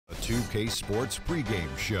2K Sports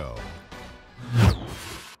pregame show.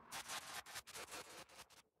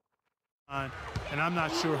 And I'm not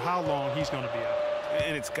sure how long he's going to be out.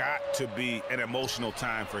 And it's got to be an emotional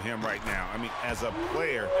time for him right now. I mean, as a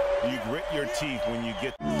player, you grit your teeth when you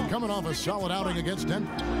get... Coming off a solid outing against Denver.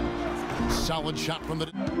 Solid shot from the...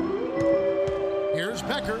 Here's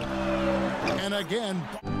Becker. And again...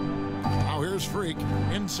 Now here's Freak.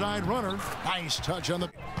 Inside runner. Nice touch on the...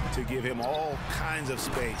 To give him all kinds of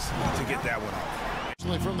space to get that one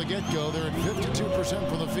off. From the get-go, they're at 52%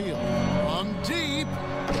 from the field. On deep.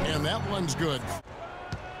 And that one's good.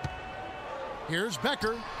 Here's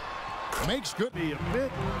Becker. Makes good. Be a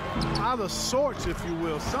bit out of sorts, if you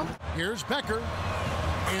will. Here's Becker.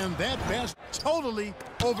 And that pass totally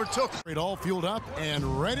overtook. It all fueled up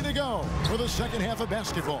and ready to go for the second half of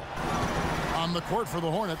basketball. On the court for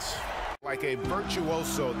the Hornets. Like a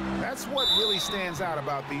virtuoso. That's what really stands out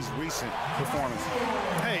about these recent performances.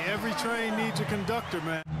 Hey, every train needs a conductor,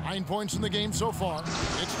 man. 9 points in the game so far.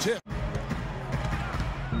 It's tipped.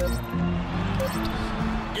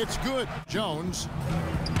 It's good. Jones.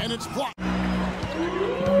 And it's blocked.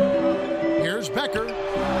 Here's Becker.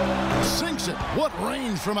 Sinks it. What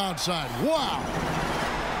range from outside. Wow.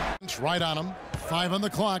 It's right on him. 5 on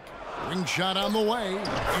the clock. Ring shot on the way.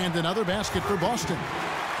 And another basket for Boston.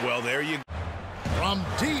 Well, there you go. From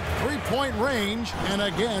deep three-point range. And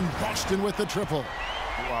again, Boston with the triple.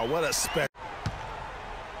 Wow, what a spec.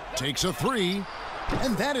 Takes a three.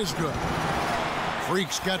 And that is good.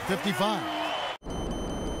 Freak's got 55.